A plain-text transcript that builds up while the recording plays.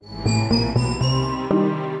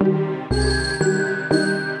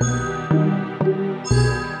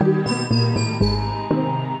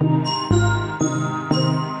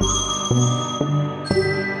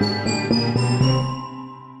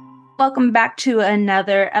Welcome back to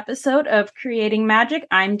another episode of Creating Magic.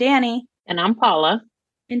 I'm Danny. And I'm Paula.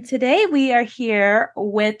 And today we are here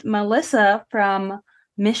with Melissa from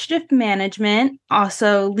Mischief Management,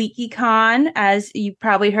 also LeakyCon, as you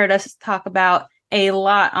probably heard us talk about a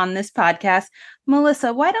lot on this podcast.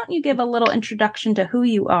 Melissa, why don't you give a little introduction to who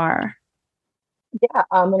you are? Yeah,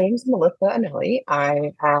 my name is Melissa Anelli.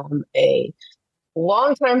 I am a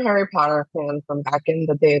longtime Harry Potter fan from back in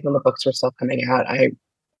the days when the books were still coming out. I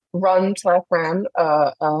ran.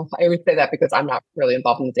 I always say that because I'm not really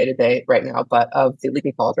involved in the day-to-day right now, but of the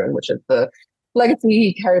Leaky Cauldron, which is the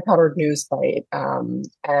legacy Harry Potter news site. And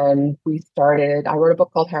I wrote a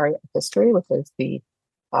book called Harry History, which is the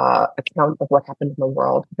account of what happened in the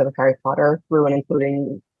world because of Harry Potter through and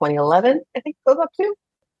including 2011, I think it goes up to.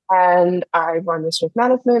 And I run Mischief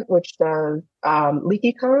Management, which does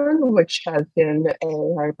LeakyCon, which has been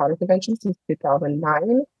a Harry Potter convention since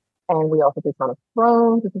 2009. And we also do Con of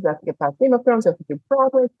Thrones, which is about Game of Thrones. We also do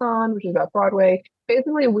BroadwayCon, which is about Broadway.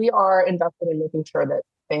 Basically, we are invested in making sure that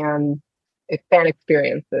fan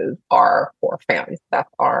experiences are for fans. That's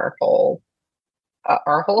our whole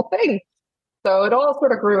thing. So it all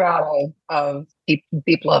sort of grew out of deep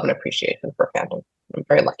love and appreciation for fandom. I'm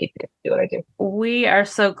very lucky to get to do what I do. We are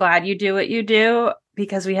so glad you do what you do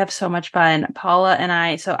because we have so much fun. Paula and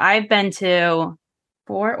I. So I've been to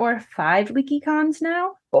 4 or 5 LeakyCons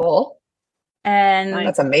now. Cool. And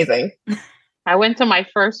that's amazing. I went to my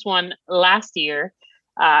first one last year.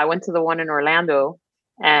 I went to the one in Orlando,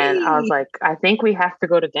 and I was like, I think we have to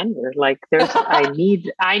go to Denver. Like, I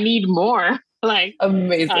need more. Like,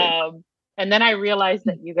 amazing. And then I realized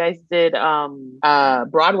that you guys did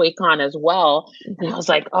BroadwayCon as well. And I was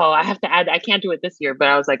like, oh, I have to add. I can't do it this year, but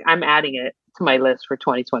I was like, I'm adding it to my list for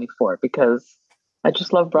 2024 because I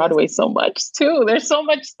just love Broadway so much too. There's so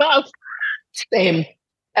much stuff. Same.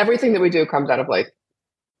 Everything that we do comes out of like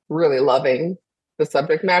really loving the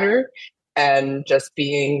subject matter and just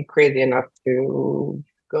being crazy enough to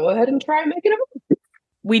go ahead and try and make it up.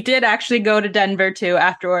 We did actually go to Denver too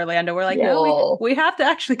after Orlando. We're like, no, we have to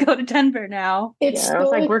actually go to Denver now. I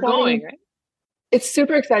was like, we're going, right? It's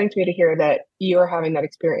super exciting to me to hear that you're having that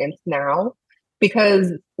experience now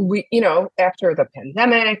because we, after the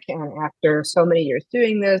pandemic and after so many years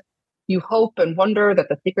doing this, you hope and wonder that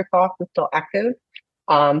the secret sauce is still active.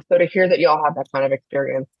 So to hear that y'all have that kind of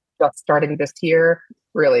experience just starting this year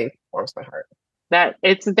really warms my heart.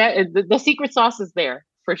 The secret sauce is there.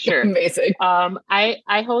 For sure. Amazing. I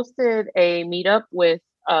hosted a meetup with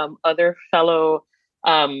other fellow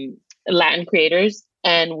Latin creators,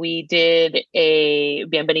 and we did a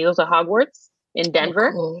Bienvenidos a Hogwarts in Denver.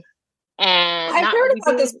 Oh, cool. And I heard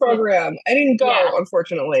about this program. I didn't go,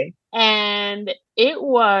 unfortunately. And it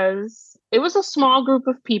was a small group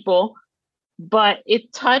of people, but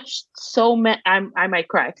it touched so many. I might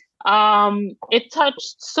cry. It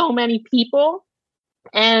touched so many people.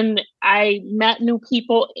 And I met new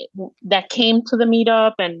people that came to the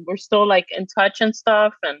meetup and we're still like in touch and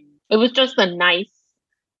stuff. And it was just it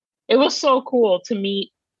was so cool to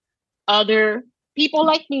meet other people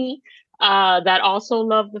like me that also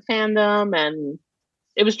love the fandom. And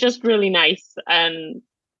it was just really nice. And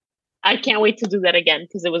I can't wait to do that again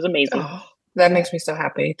because it was amazing. Oh, that makes me so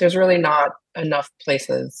happy. There's really not enough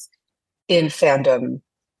places in fandom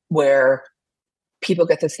where people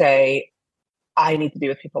get to say, I need to be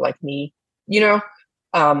with people like me, and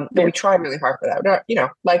we try really hard for that.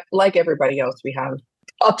 Like everybody else, we have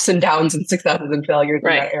ups and downs and successes and failures in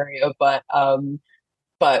that area, but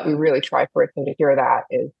we really try for it. So to hear that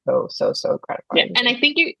is so gratifying. Yeah. And I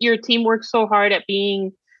think your team works so hard at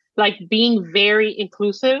being very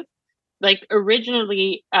inclusive. Like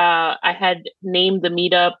originally, I had named the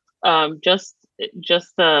meetup just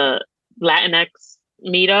the Latinx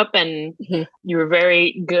meetup, and you were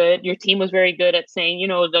very good. Your team was very good at saying, we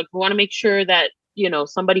want to make sure that,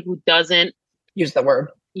 somebody who doesn't use the word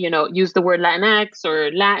Latinx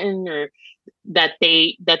or Latin or that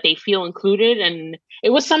they feel included. And it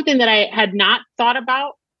was something that I had not thought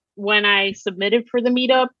about when I submitted for the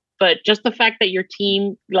meetup, but just the fact that your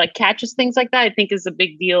team like catches things like that, I think is a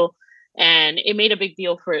big deal. And it made a big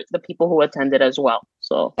deal for the people who attended as well.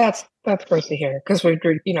 So that's great to hear because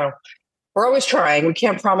we're always trying. We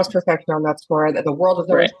can't promise perfection on that score. The world is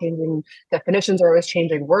always changing. Definitions are always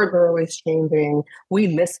changing. Words are always changing. We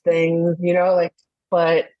miss things,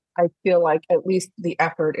 but I feel like at least the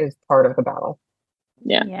effort is part of the battle.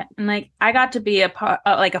 Yeah. And I got to be a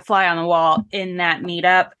fly on the wall in that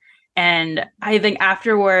meetup. And I think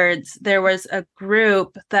afterwards there was a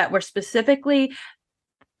group that were specifically,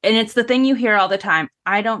 and it's the thing you hear all the time,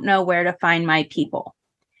 I don't know where to find my people.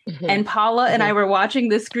 And Paula and I were watching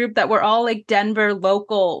this group that were all like Denver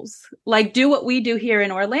locals, like do what we do here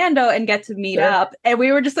in Orlando and get to meet up. And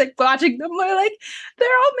we were just like watching them. We're like, they're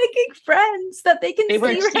all making friends that they can They were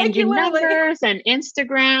see exchanging regularly. numbers and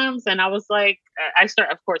Instagrams, and I was like, I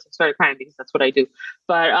started crying because that's what I do.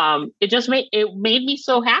 But it made me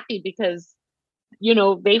so happy because, you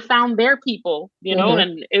know, they found their people, you know,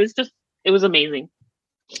 and it was amazing.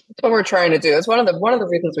 That's what we're trying to do. It's one of the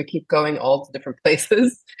reasons we keep going all to different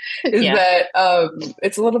places is that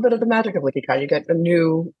it's a little bit of the magic of LeakyCon. You get a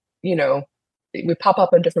new, you know, we pop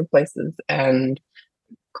up in different places and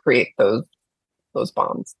create those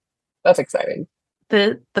bonds. That's exciting.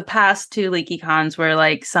 The past two LeakyCons were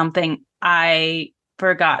like something I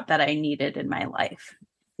forgot that I needed in my life.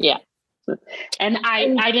 Yeah. And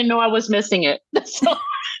I didn't know I was missing it. So.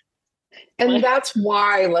 And that's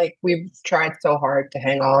why, like, we've tried so hard to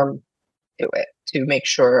hang on to it, to make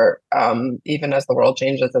sure, even as the world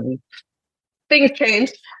changes and things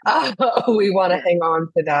change, we want to hang on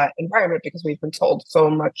to that environment because we've been told so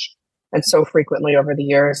much and so frequently over the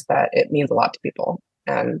years that it means a lot to people.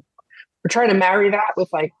 And we're trying to marry that with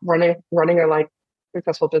like running a like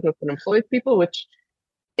successful business that employs people, which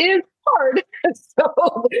is hard.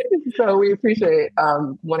 So we appreciate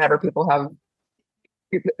whenever people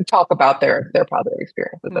talk about their positive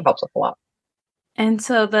experiences. That helps us a lot. And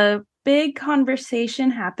so the big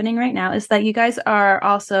conversation happening right now is that you guys are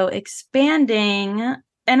also expanding.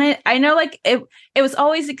 And I know like it was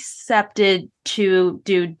always accepted to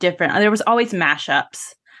do different. There was always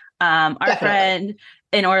mashups. Our friend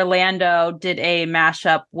in Orlando did a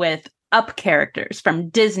mashup with Up characters from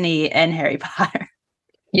Disney and Harry Potter.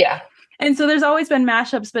 Yeah. And so there's always been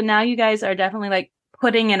mashups, but now you guys are definitely like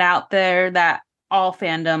putting it out there that all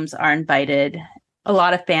fandoms are invited, a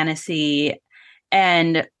lot of fantasy.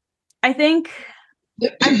 And I think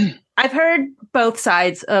I've heard both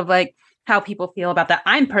sides of like how people feel about that.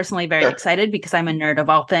 I'm personally very excited because I'm a nerd of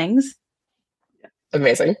all things.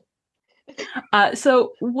 Amazing.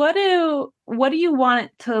 So what do you want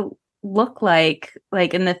it to look like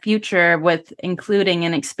in the future with including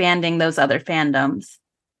and expanding those other fandoms?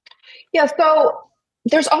 Yeah, so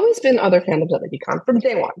there's always been other fandoms at LeakyCon from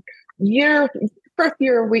day one. First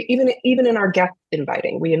year, we even in our guest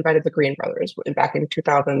inviting, we invited the Green Brothers back in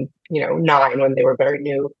 2009 when they were very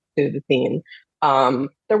new to the scene.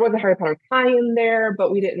 There was a Harry Potter tie-in there,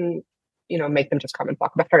 but we didn't, make them just come and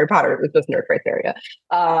talk about Harry Potter. It was just nerd criteria.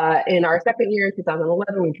 In our second year,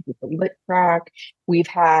 2011, we introduced the Lit track. We've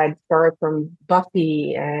had stars from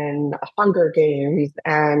Buffy and Hunger Games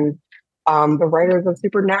and the writers of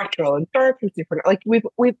Supernatural and stars from Supernatural. Like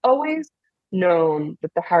we've always known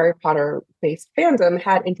that the Harry Potter based fandom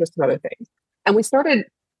had interest in other things. And we started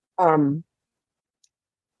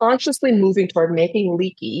consciously moving toward making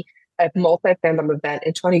Leaky a multi-fandom event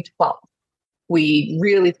in 2012. We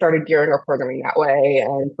really started gearing our programming that way.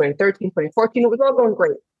 And 2013, 2014, it was all going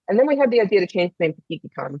great. And then we had the idea to change the name to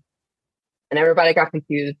GeekyCon. And everybody got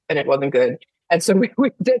confused and it wasn't good. And so we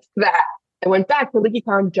ditched that and went back to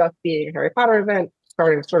LeakyCon just being a Harry Potter event,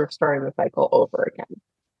 starting the cycle over again.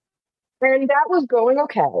 And that was going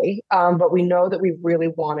okay, but we know that we really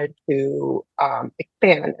wanted to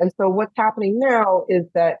expand. And so what's happening now is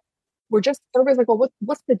that everybody's like, well,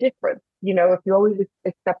 what's the difference? If you always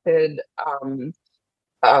accepted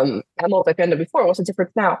multi-fandom before, what's the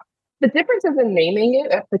difference now? The difference is in naming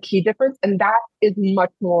it. That's the key difference. And that is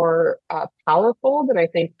much more powerful than I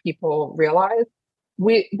think people realize.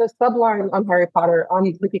 The subline on Harry Potter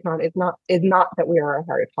on LeakyCon is not that we are a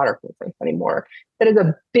Harry Potter conference anymore.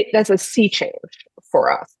 That's a sea change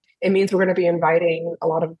for us. It means we're going to be inviting a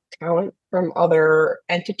lot of talent from other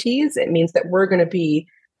entities. It means that we're going to be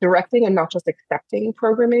directing and not just accepting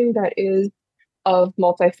programming that is of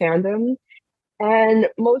multi-fandom. And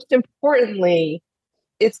most importantly,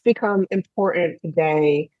 it's become important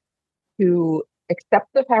today to accept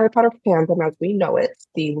the Harry Potter fandom as we know it,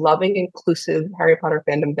 the loving, inclusive Harry Potter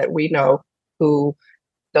fandom that we know, who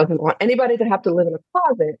doesn't want anybody to have to live in a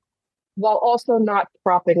closet, while also not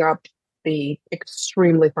propping up the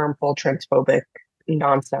extremely harmful transphobic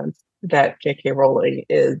nonsense that J.K. Rowling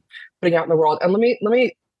is putting out in the world. And let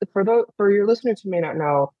me for your listeners who may not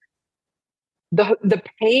know, the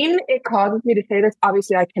pain it causes me to say this.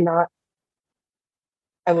 Obviously, I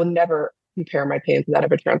will never compare my pain to that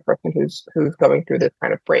of a trans person who's going through this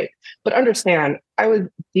kind of break. But understand, I was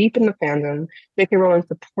deep in the fandom. J.K. Rowling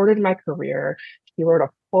supported my career. She wrote a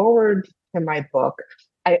foreword to my book.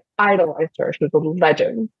 I idolized her. She was a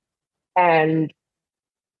legend. And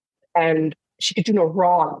she could do no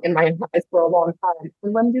wrong in my eyes for a long time.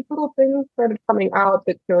 And when these little things started coming out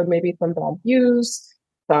that showed maybe some bad views,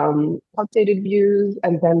 some updated views,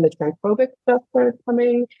 and then the transphobic stuff started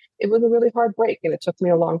coming. It was a really hard break, and it took me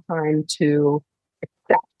a long time to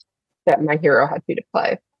accept that my hero had to be to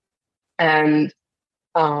play. And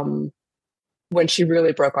when she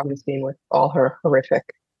really broke on the scene with all her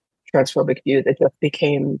horrific transphobic views, it just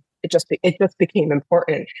became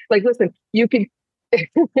important. Like, listen, you could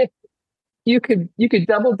you could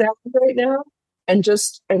double down right now and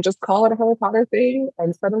just call it a Harry Potter thing,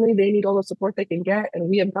 and suddenly they need all the support they can get. And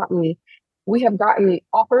we have gotten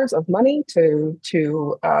offers of money to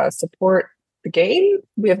support the game.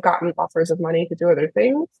 We have gotten offers of money to do other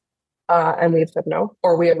things, and we have said no,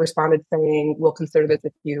 or we have responded saying we'll consider this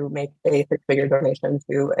if you make a six-figure donation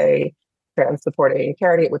to a trans supporting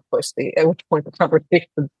charity. At which point the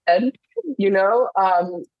conversation ends.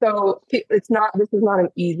 So it's not. This is not an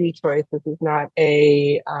easy choice. This is not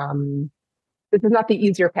a. This is not the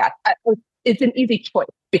easier path. It's an easy choice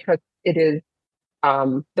because it is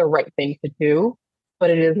the right thing to do, but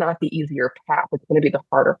it is not the easier path. It's going to be the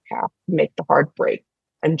harder path to make the hard break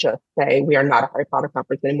and just say, we are not a Harry Potter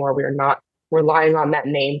conference anymore. We are not relying on that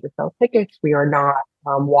name to sell tickets. We are not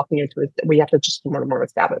walking into it. We have to just more and more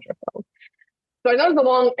establish ourselves. So I know it's a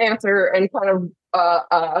long answer and kind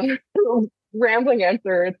of rambling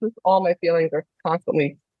answer. It's just all my feelings are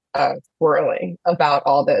constantly swirling about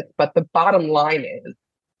all this. But the bottom line is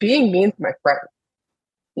being mean to my friends.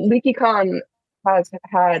 LeakyCon has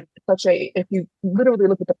had if you literally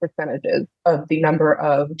look at the percentages of the number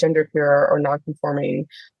of gender queer or non-conforming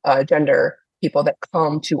gender people that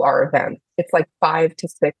come to our events, it's like 5 to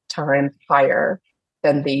 6 times higher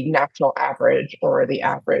than the national average or the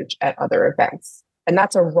average at other events. And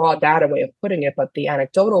that's a raw data way of putting it. But the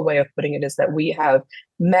anecdotal way of putting it is that we have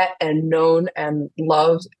met and known and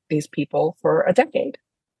loved these people for a decade.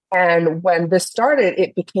 And when this started,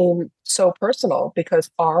 it became so personal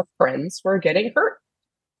because our friends were getting hurt.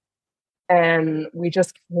 And we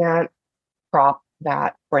just can't prop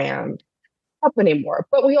that brand up anymore.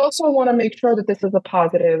 But we also want to make sure that this is a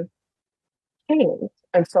positive change.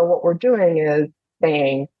 And so what we're doing is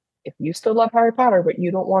saying, if you still love Harry Potter, but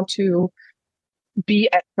you don't want to be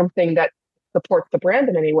at something that supports the brand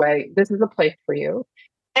in any way, this is a place for you.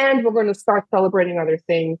 And we're going to start celebrating other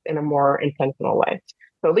things in a more intentional way.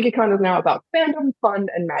 So LeakyCon is now about fandom, fun,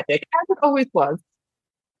 and magic, as it always was,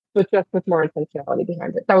 but just with more intentionality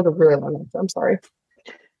behind it. That was a really long answer. I'm sorry.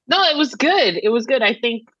 No, it was good. It was good. I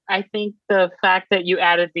think the fact that you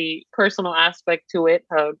added the personal aspect to it,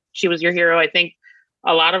 she was your hero. I think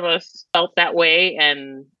a lot of us felt that way,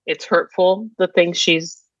 and it's hurtful, the things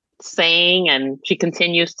she's saying and she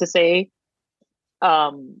continues to say.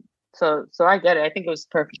 So I get it. I think it was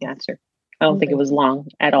the perfect answer. I don't think it was long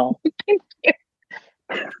at all.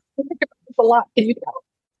 It's a lot. Can you tell?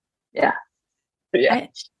 Yeah.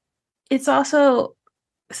 It's also,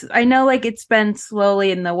 I know like it's been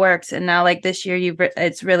slowly in the works, and now like this year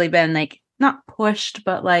it's really been like not pushed,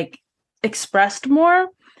 but like expressed more.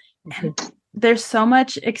 Mm-hmm. And there's so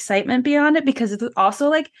much excitement beyond it because it's also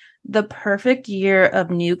like the perfect year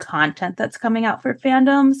of new content that's coming out for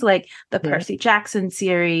fandoms, like the Percy Jackson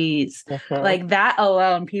series, like that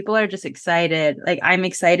alone. People are just excited. Like I'm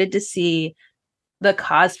excited to see the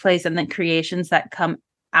cosplays and the creations that come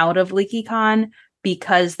out of LeakyCon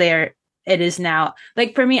because it is now,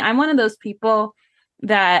 like for me, I'm one of those people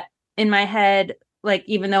that in my head, like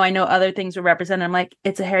even though I know other things are represented, I'm like,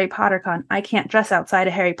 it's a Harry Potter con. I can't dress outside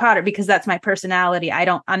of Harry Potter because that's my personality.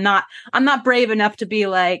 I'm not brave enough to be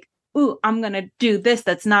like, ooh, I'm gonna do this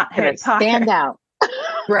that's not Harry Potter. Stand out.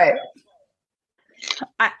 Right.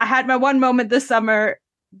 I had my one moment this summer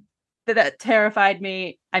that terrified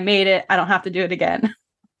me. I made it. I don't have to do it again.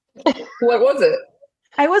 What was it?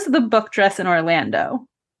 I was the book dress in Orlando.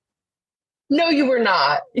 No, you were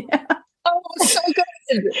not. Yeah. Oh, so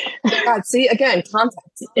good. God, see, again,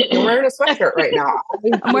 context. You're wearing a sweatshirt right now.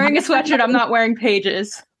 I'm wearing a sweatshirt. I'm not wearing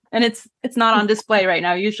pages. And it's not on display right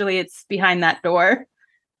now. Usually it's behind that door.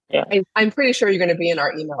 Yeah. I'm pretty sure you're going to be in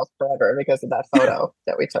our emails forever because of that photo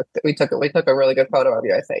that we took. We took a really good photo of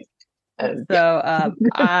you, I think. And so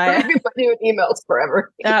I put you in emails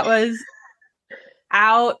forever. That was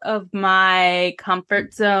out of my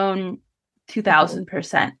comfort zone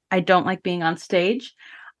 2000%. I don't like being on stage.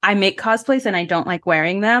 I make cosplays and I don't like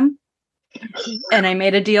wearing them. And I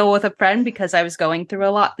made a deal with a friend because I was going through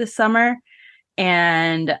a lot this summer.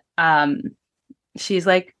 And she's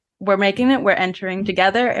like, we're making it, we're entering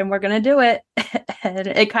together, and we're going to do it. And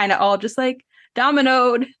it kind of all just like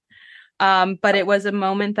dominoed. But it was a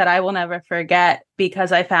moment that I will never forget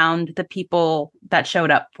because I found the people that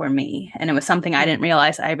showed up for me. And it was something I didn't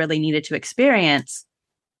realize I really needed to experience.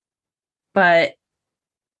 But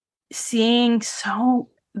seeing so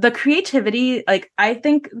the creativity, like I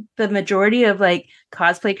think the majority of like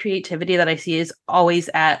cosplay creativity that I see is always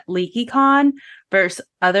at LeakyCon versus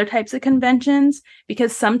other types of conventions,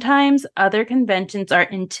 because sometimes other conventions are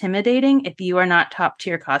intimidating if you are not top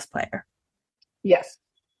tier cosplayer. Yes.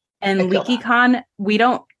 And LeakyCon, we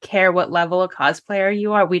don't care what level of cosplayer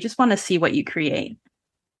you are. We just want to see what you create.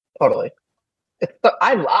 Totally.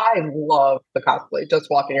 I love the cosplay, just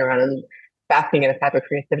walking around and basking in a type of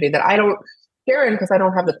creativity that I don't share in because I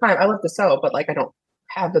don't have the time. I love to sew, but like I don't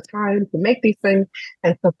have the time to make these things.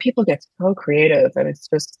 And so people get so creative, and it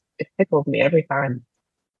tickles me every time.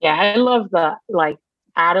 Yeah, I love the like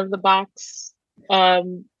out of the box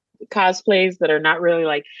cosplays that are not really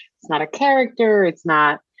like, it's not a character, it's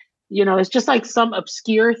not, it's just like some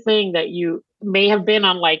obscure thing that you may have been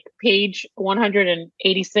on like page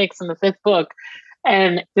 186 in the fifth book,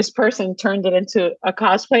 and this person turned it into a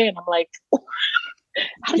cosplay, and I'm like,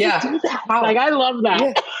 how did you do that? Wow. Like, I love that.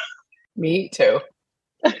 Yeah. Me too.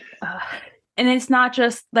 And it's not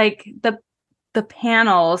just like the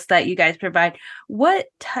panels that you guys provide. What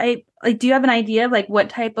type, like, do you have an idea of like what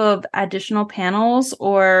type of additional panels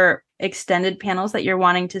or extended panels that you're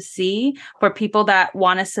wanting to see for people that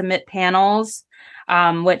want to submit panels?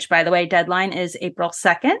 Which, by the way, deadline is April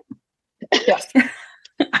 2nd. Yes.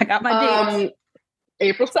 I got my dates.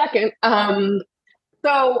 April 2nd.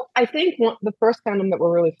 So I think the first fandom that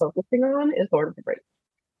we're really focusing on is Lord of the Rings.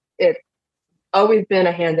 It's always been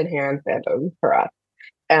a hand-in-hand fandom for us.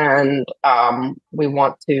 And we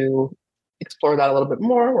want to explore that a little bit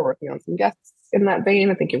more. We're working on some guests in that vein.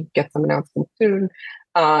 I think you'll get some announcements soon.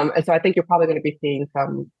 And so I think you're probably going to be seeing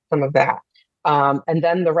some of that. And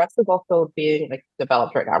then the rest is also being like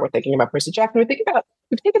developed right now. We're thinking about Percy Jackson. We've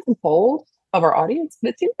taken some polls of our audience, and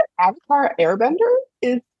it seems that Avatar Airbender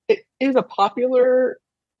is a popular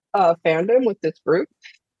fandom with this group.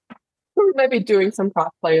 We might be doing some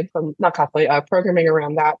cosplay and some not cosplay programming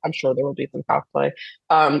around that. I'm sure there will be some cosplay.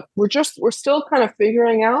 We're still kind of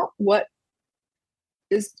figuring out what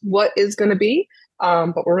is going to be,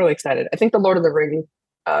 but we're really excited. I think the Lord of the Rings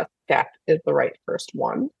staff is the right first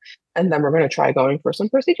one, and then we're going to try going for some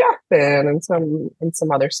Percy Jackson and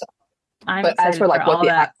some other stuff. But as for like what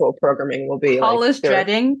the actual programming will be, Paul is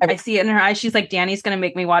dreading. I see it in her eyes. She's like, Danny's going to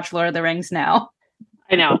make me watch Lord of the Rings now.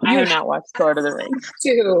 I know. I have not watched Lord of the Rings.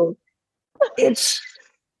 Dude, it's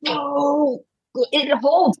so it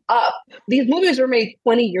holds up. These movies were made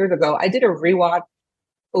 20 years ago. I did a rewatch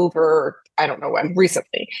over, I don't know when,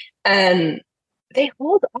 recently, and they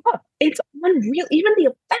hold up. It's unreal. Even the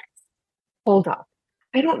effects hold up.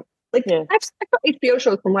 I don't like. Yeah. I've got HBO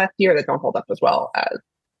shows from last year that don't hold up as well as,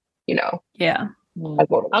 Yeah.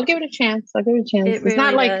 I'll give it a chance. It's really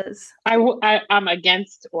not like I'm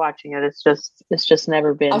against watching it. It's just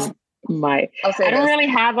never been I don't really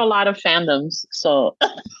have a lot of fandoms, so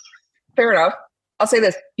fair enough. I'll say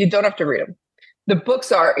this: you don't have to read them. The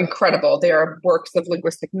books are incredible. They are works of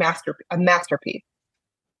linguistic masterpiece.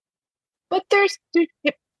 But there's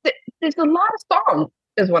a lot of songs,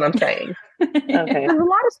 is what I'm saying. Okay. There's a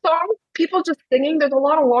lot of songs, people just singing. There's a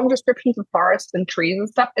lot of long descriptions of forests and trees and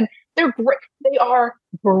stuff, and they're great. They are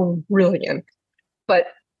brilliant. But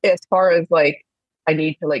as far as like, I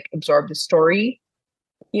need to like absorb the story,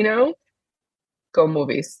 go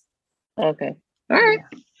movies. Okay. All right.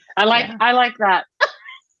 I like that.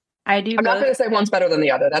 I do. I'm not going to say one's better than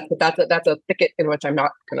the other. That's a thicket in which I'm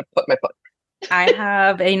not going to put my foot. I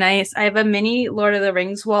have a mini Lord of the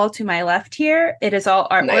Rings wall to my left here. It is all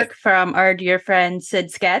artwork from our dear friend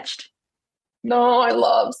Sid Sketched. No, I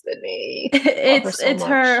love Sydney. It's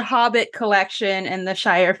her Hobbit collection and the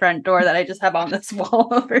Shire front door that I just have on this wall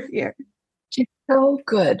over here. She's so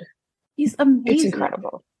good. He's amazing. It's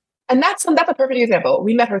incredible. And that's a perfect example.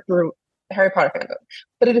 We met her through Harry Potter fandom.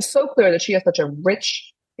 But it is so clear that she has such a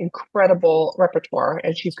rich, incredible repertoire,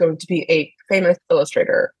 and she's going to be a famous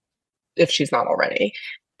illustrator if she's not already.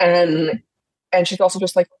 And she's also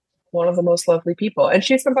just like one of the most lovely people. And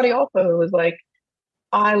she's somebody also who was like,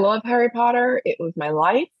 I love Harry Potter. It was my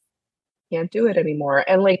life. Can't do it anymore.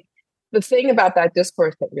 And like the thing about that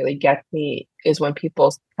discourse that really gets me is when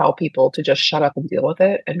people tell people to just shut up and deal with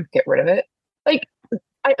it and get rid of it. Like,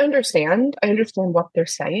 I understand what they're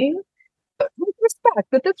saying, but with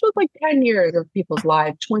respect that this was like 10 years of people's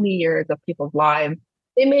lives, 20 years of people's lives.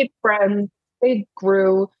 They made friends. They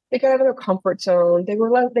grew. They got out of their comfort zone. They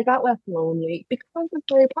got less lonely because of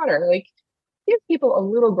Harry Potter. Like, give people a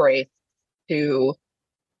little grace to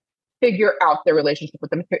figure out their relationship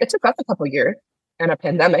with them. It took us a couple of years and a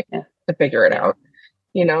pandemic to figure it out,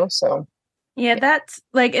 so. Yeah, that's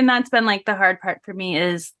like, and that's been like the hard part for me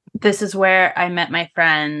is this is where I met my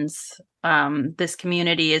friends. This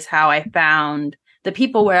community is how I found the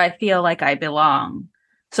people where I feel like I belong.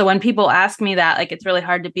 So when people ask me that, like, it's really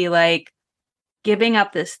hard to be like giving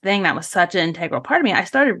up this thing that was such an integral part of me. I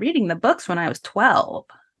started reading the books when I was 12.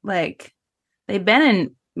 Like, they've been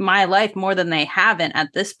in my life more than they haven't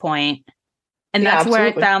at this point. And that's where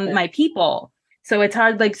I found my people. So it's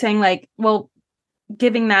hard, like, saying like, well,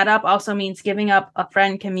 giving that up also means giving up a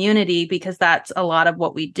friend community, because that's a lot of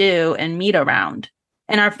what we do and meet around.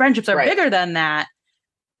 And our friendships are bigger than that,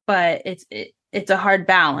 but it's a hard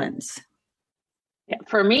balance. Yeah,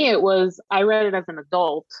 for me, I read it as an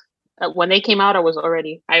adult. When they came out, I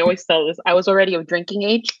always tell this, I was already of drinking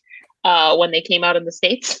age when they came out in the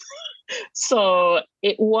States. So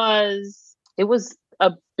it was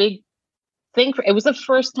a big thing. It was the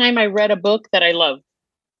first time I read a book that I loved,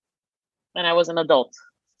 and I was an adult.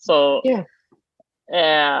 So yeah. When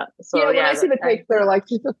I see the takes, they're like,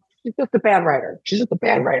 she's just a bad writer. She's just a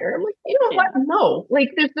bad writer. I'm like, you know what? No, like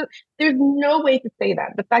there's no way to say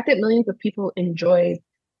that. The fact that millions of people enjoy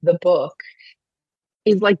the book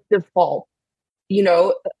is like default. You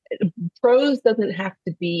know, prose doesn't have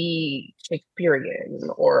to be Shakespearean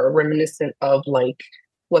or reminiscent of, like,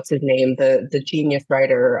 what's his name, the genius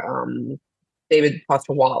writer, David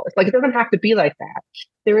Foster Wallace. Like, it doesn't have to be like that.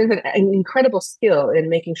 There is an incredible skill in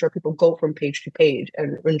making sure people go from page to page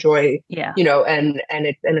and enjoy, you know, and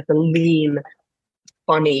it's a lean,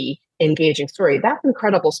 funny, engaging story. That's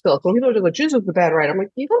incredible skill. So when people are like, Jesus is a bad writer, I'm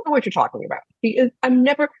like, you don't know what you're talking about.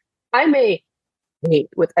 I may hate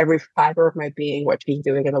with every fiber of my being what she's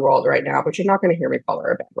doing in the world right now, but you're not going to hear me call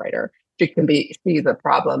her a bad writer. She's a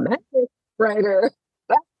problematic writer.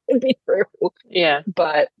 That can be true. Yeah.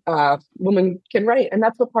 But woman can write. And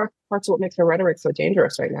that's what parts of what makes her rhetoric so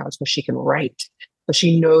dangerous right now, is because she can write. So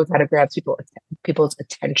she knows how to grab people's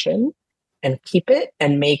attention and keep it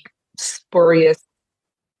and make spurious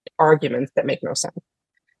arguments that make no sense,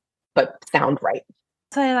 but sound right.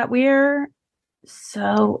 I'll tell you that we're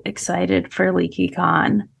so excited for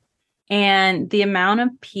LeakyCon, and the amount of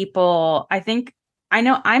people, I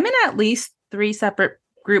know I'm in at least 3 separate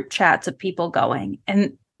group chats of people going,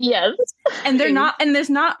 and yes, and there's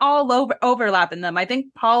not all overlap in them. I think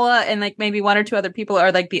Paula and like maybe 1 or 2 other people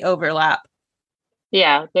are like the overlap.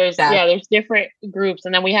 Yeah, there's different groups,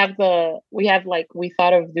 and then we thought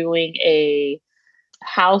of doing a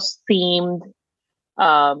house themed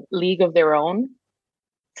League of Their Own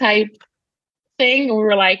type thing. We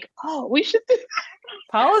were like, oh, we should do that.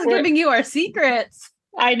 Paula's giving you our secrets.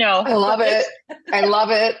 I know. I love it. I love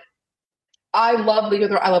it. I love League of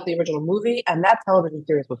Their Own. I love the original movie, and that television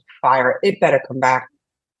series was fire. It better come back.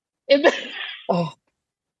 Oh.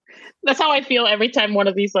 That's how I feel every time one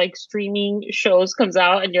of these like streaming shows comes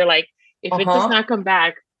out, and you're like, if it does not come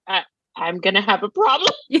back, I'm gonna have a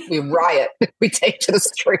problem. We riot. We take to the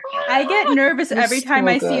street. I get nervous every time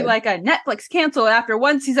I see like a Netflix cancel after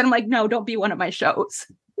 1 season. I'm like, no, don't be one of my shows.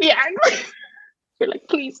 Yeah, you're like,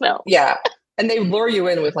 please no. Yeah, and they lure you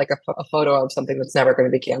in with like a photo of something that's never going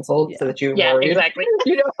to be canceled, so that you worry. Exactly.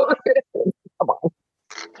 You know, come on.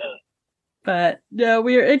 But no,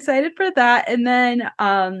 we are excited for that. And then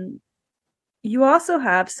you also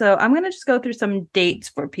have, so I'm going to just go through some dates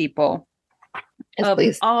for people. Yes,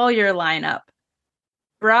 please. All your lineup.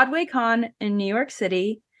 BroadwayCon in New York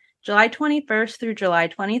City, July 21st through July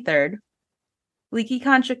 23rd.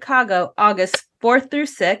 LeakyCon Chicago, August 4th through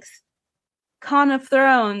 6th. Con of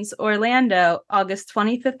Thrones, Orlando, August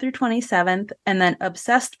 25th through 27th. And then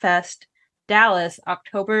Obsessed Fest, Dallas,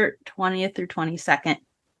 October 20th through 22nd.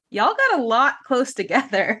 Y'all got a lot close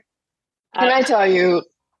together. Can I tell you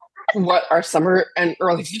what our summer and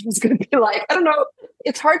early season is going to be like? I don't know.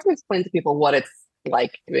 It's hard to explain to people what it's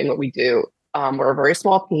like doing what we do. We're a very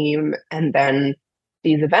small team, and then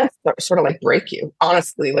these events sort of like break you.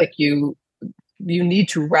 Honestly, like you need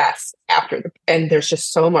to rest after and there's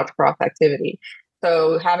just so much cross activity.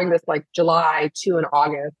 So having this like July, 2 in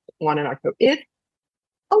August, 1 in October, it's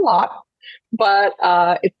a lot, but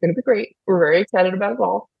it's going to be great. We're very excited about it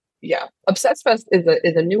all. Yeah. Obsessed Fest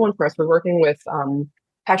is a new one for us. We're working with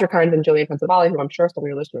Patrick Hines and Jillian Pensavalle, who I'm sure some of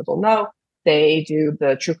your listeners will know. They do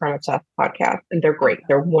the True Crime Obsessed podcast, and they're great.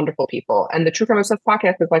 They're wonderful people. And the True Crime Obsessed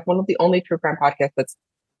podcast is like one of the only true crime podcasts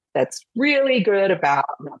that's really good about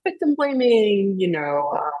not victim blaming,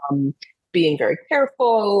 being very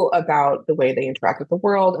careful about the way they interact with the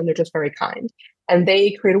world, and they're just very kind. And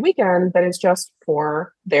they create a weekend that is just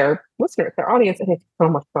for their listeners, their audience, and it's so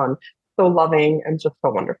much fun, so loving, and just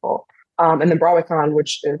so wonderful. And then BroadwayCon,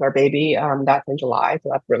 which is our baby, that's in July, so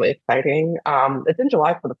that's really exciting. It's in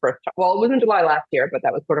July for the first time. Well, it was in July last year, but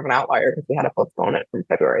that was sort of an outlier because we had to postpone it from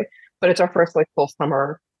February. But it's our first full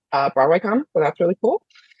summer BroadwayCon, so that's really cool.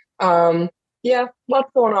 Yeah,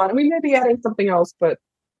 lots going on. We may be adding something else, but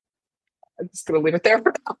I'm just going to leave it there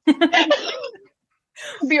for now.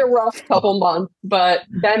 It'll be a rough couple months, but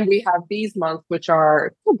then we have these months which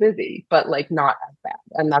are still busy, but like not as bad,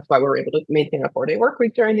 and that's why we're able to maintain a 4-day work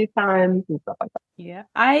week during these times and stuff like that. Yeah,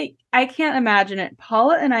 I can't imagine it.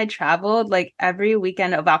 Paula and I traveled like every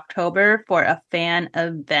weekend of October for a fan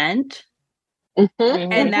event, and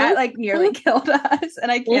that like nearly killed us.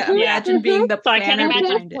 And I can't imagine being the So I can't planner imagine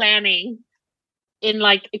behind it. planning in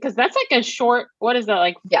like, because that's like a short, what is that,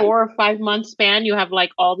 like 4 or 5 month span? You have like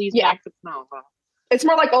all these back to It's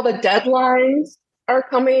more like all the deadlines are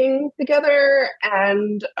coming together,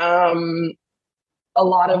 and a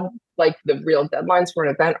lot of like the real deadlines for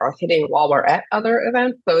an event are hitting while we're at other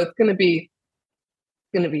events. So it's going to be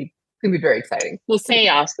very exciting. We'll see.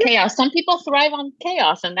 Chaos. Some people thrive on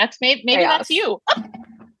chaos, and that's maybe that's you.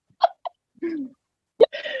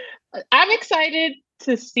 I'm excited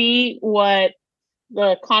to see what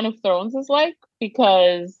the Con of Thrones is like,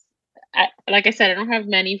 because like I said, I don't have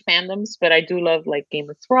many fandoms, but I do love like Game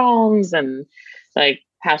of Thrones and like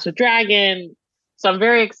House of Dragon. So I'm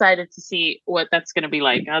very excited to see what that's going to be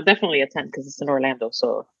like. I'll definitely attend because it's in Orlando,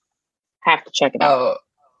 so have to check it out. Oh,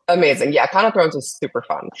 amazing! Yeah, Con of Thrones is super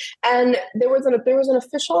fun, and there was an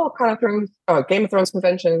official Con of Thrones Game of Thrones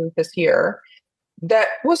convention this year that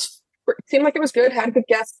seemed like it was good, had good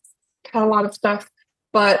guests, had a lot of stuff,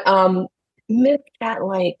 but missed that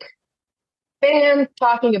like fans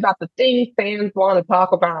talking about the things fans want to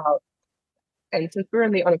talk about. And since we're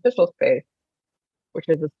in the unofficial space, which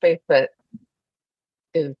is a space that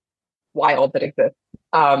is wild that exists,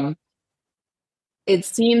 it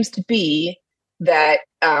seems to be that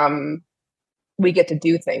we get to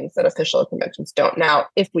do things that official conventions don't. Now,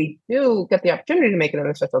 if we do get the opportunity to make it an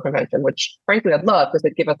official convention, which frankly I'd love because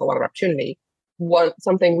it'd give us a lot of opportunity,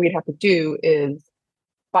 something we'd have to do is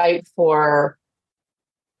fight for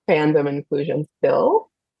fandom inclusion still.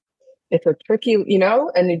 It's a tricky, and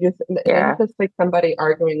it's just like somebody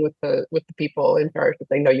arguing with the people in charge to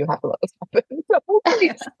say, no, you have to let this happen. So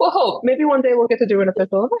hopefully, we'll hope maybe one day we'll get to do an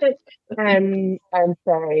official event and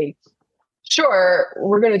say, sure,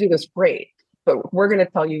 we're going to do this great, but we're going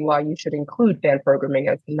to tell you why you should include fan programming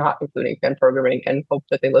as not including fan programming, and hope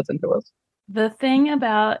that they listen to us. The thing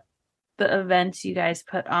about the events you guys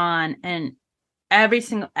put on, and every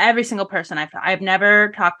single person I've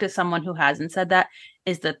never talked to someone who hasn't said that,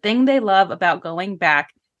 is the thing they love about going back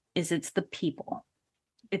is it's the people.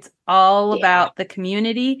 It's all about the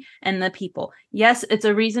community and the people. Yes, it's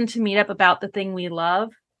a reason to meet up about the thing we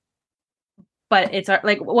love, but it's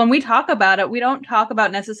like when we talk about it, we don't talk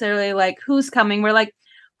about necessarily like who's coming. We're like,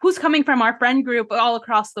 who's coming from our friend group all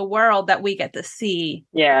across the world that we get to see.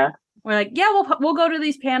 Yeah. We're like, we'll go to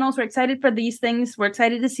these panels. We're excited for these things. We're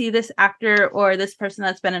excited to see this actor or this person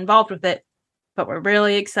that's been involved with it. But we're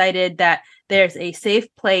really excited that there's a safe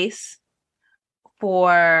place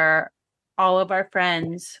for all of our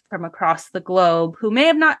friends from across the globe who may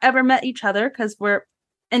have not ever met each other because we're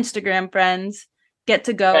Instagram friends, get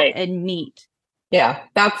to go and meet. Yeah,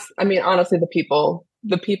 honestly, the people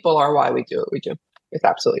are why we do what we do. It's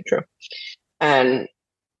absolutely true. And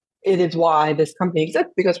it is why this company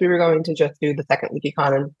exists, because we were going to just do the second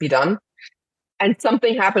LeakyCon and be done. And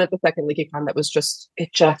something happened at the second LeakyCon that was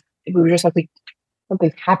we were just like,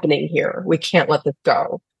 something's happening here. We can't let this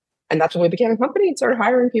go. And that's when we became a company and started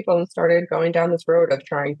hiring people and started going down this road of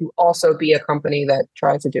trying to also be a company that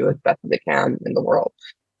tries to do as best as it can in the world,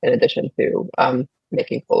 in addition to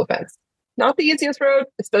making cool events. Not the easiest road,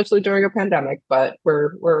 especially during a pandemic, but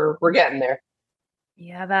we're getting there.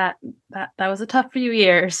 Yeah, that was a tough few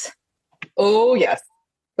years. Oh yes.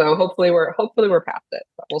 So hopefully we're past it.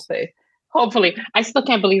 But we'll see. Hopefully. I still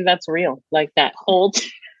can't believe that's real. Like that whole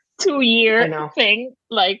 2-year thing.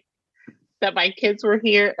 Like that my kids were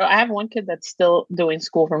here. I have one kid that's still doing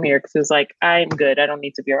school from here because he was like, I'm good. I don't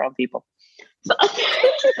need to be around people. So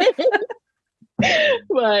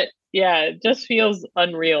but yeah, it just feels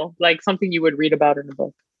unreal. Like something you would read about in a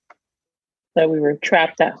book. That we were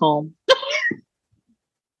trapped at home.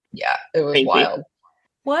 Yeah, it was wild.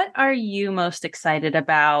 What are you most excited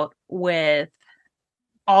about with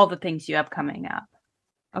all the things you have coming up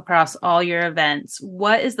across all your events?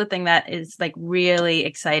 What is the thing that is like really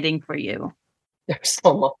exciting for you? There's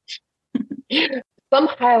so much. Some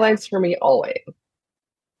highlights for me always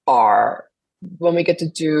are when we get to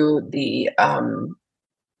do the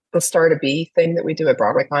Star to Be thing that we do at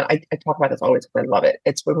BroadwayCon. I talk about this always because I love it.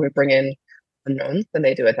 It's when we bring in unknowns and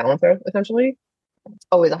they do a talent show, essentially. It's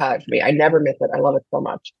always a highlight for me. I never miss it. I love it so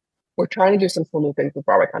much. We're trying to do some cool new things with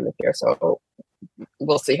BroadwayCon this year, so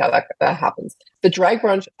we'll see how that happens. The drag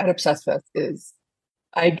brunch at Obsessed Fest is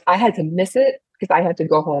I had to miss it because I had to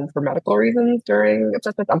go home for medical reasons during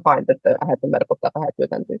Obsessed. I'm fine, but I had some medical stuff I had to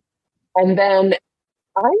attend to. And then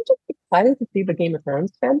I'm just excited to see the Game of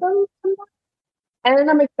Thrones fandom come back. And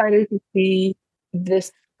I'm excited to see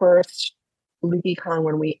this first LeakyCon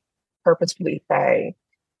when we purposefully say,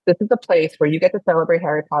 this is a place where you get to celebrate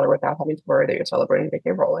Harry Potter without having to worry that you're celebrating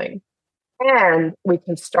J.K. Rowling. And we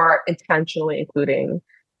can start intentionally including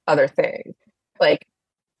other things. Like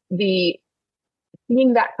the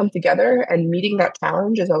seeing that come together and meeting that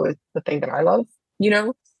challenge is always the thing that I love,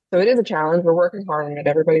 So it is a challenge. We're working hard on it.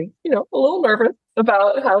 Everybody's, a little nervous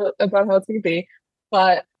about how it's going to be,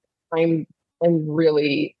 but I'm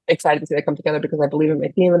really excited to see that come together because I believe in my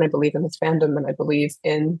team and I believe in this fandom and I believe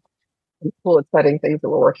in the cool, exciting things that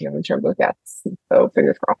we're working on in terms of guests. So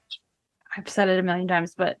fingers crossed. I've said it a million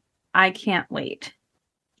times, but I can't wait.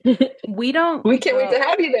 We can't wait to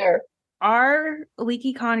have you there. Our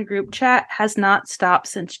LeakyCon group chat has not stopped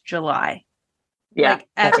since July. Yeah. Like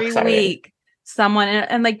every week, someone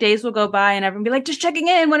and like days will go by and everyone be like, just checking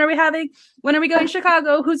in. When are we going to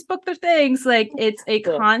Chicago? Who's booked their things? Like it's a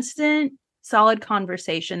constant, solid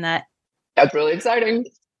conversation that's really exciting.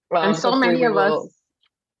 And so many of us.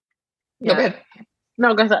 Yeah.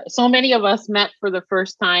 No, because so many of us met for the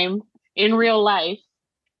first time in real life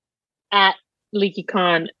at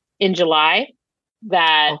LeakyCon in July.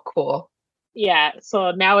 That cool. Yeah,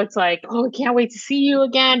 so now it's like, we can't wait to see you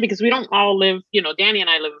again because we don't all live, Danny and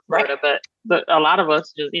I live in Florida, but a lot of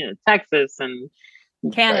us just, Texas and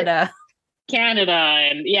Canada.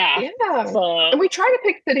 And yeah. So, and we try to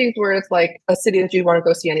pick cities where it's like a city that you want to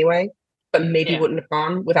go see anyway, but maybe wouldn't have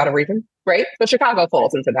gone without a reason, right? So Chicago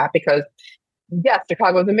falls into that because, yes,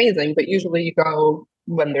 Chicago is amazing, but usually you go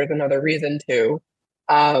when there's another reason to.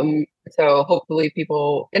 So hopefully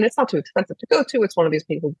people, and it's not too expensive to go to. It's one of these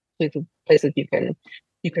places you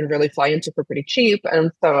can really fly into for pretty cheap.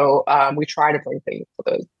 And so we try to bring things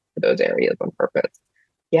to those areas on purpose.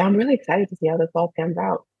 Yeah, I'm really excited to see how this all pans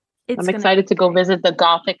out. I'm excited to go visit the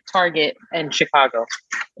Gothic Target in Chicago.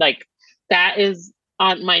 Like that is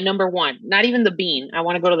on my number one. Not even the Bean. I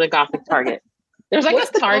want to go to the Gothic Target. There's like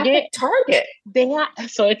a Target.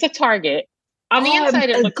 So it's a Target. On the inside,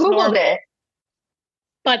 it looks normal.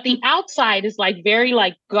 But the outside is like very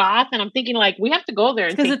like goth, and I'm thinking like we have to go there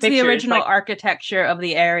and take pictures. Because it's the original architecture of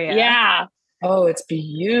the area. Yeah. Oh, it's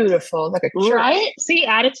beautiful, like a church. Right? See,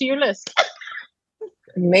 add it to your list.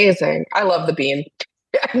 Amazing. I love the Bean.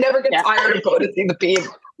 I never get tired of going to see the Bean.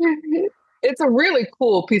 It's a really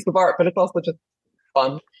cool piece of art, but it's also just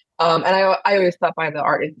fun. And I always stop by the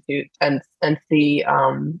Art Institute and see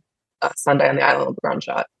Sunday on the Island of the Ground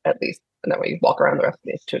Shot at least, and then we walk around the rest of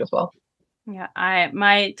the institute as well. Yeah,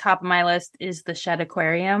 my top of my list is the Shed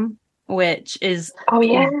Aquarium, which is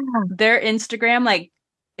their Instagram like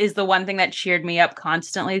is the one thing that cheered me up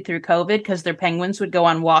constantly through COVID because their penguins would go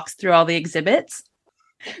on walks through all the exhibits.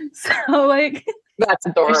 So like that's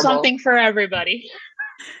adorable. There's something for everybody.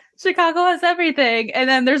 Chicago has everything, and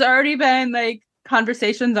then there's already been like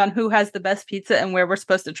conversations on who has the best pizza and where we're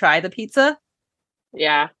supposed to try the pizza.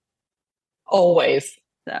 Yeah, always.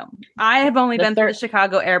 So I have only been to the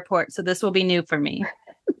Chicago airport, so this will be new for me.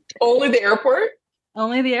 Only the airport?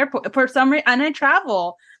 Only the airport. For some reason, and I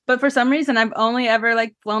travel, but for some reason, I've only ever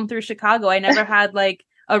like flown through Chicago. I never had like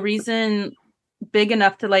a reason big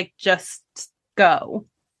enough to like just go.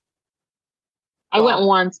 I went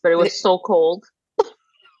once, but it was so cold.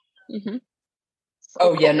 Mm-hmm.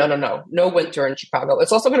 Yeah, no winter in Chicago.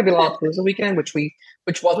 It's also going to be Lollapalooza weekend,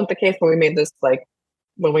 which wasn't the case when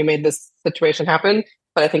we made this situation happen.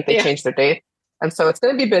 But I think they changed their date. And so it's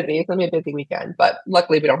going to be busy. It's going to be a busy weekend. But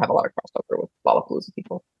luckily, we don't have a lot of crossover with Lollapalooza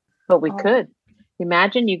people. But we could.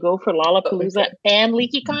 Imagine you go for Lollapalooza and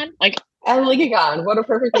LeakyCon. And LeakyCon. What a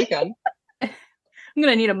perfect weekend. I'm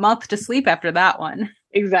going to need a month to sleep after that one.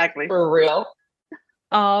 Exactly. For real.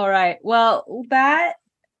 All right. Well,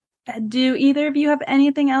 do either of you have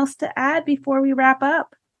anything else to add before we wrap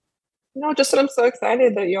up? No, just that I'm so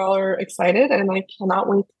excited that y'all are excited, and I cannot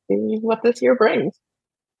wait to see what this year brings.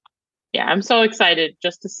 Yeah, I'm so excited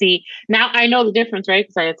just to see. Now I know the difference, right?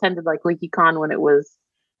 Because I attended like LeakyCon when it was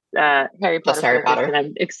Harry Potter, and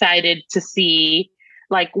I'm excited to see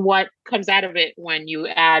like what comes out of it when you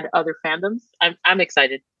add other fandoms. I'm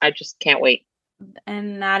excited. I just can't wait.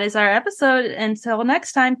 And that is our episode. Until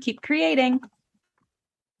next time, keep creating.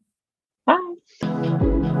 Bye.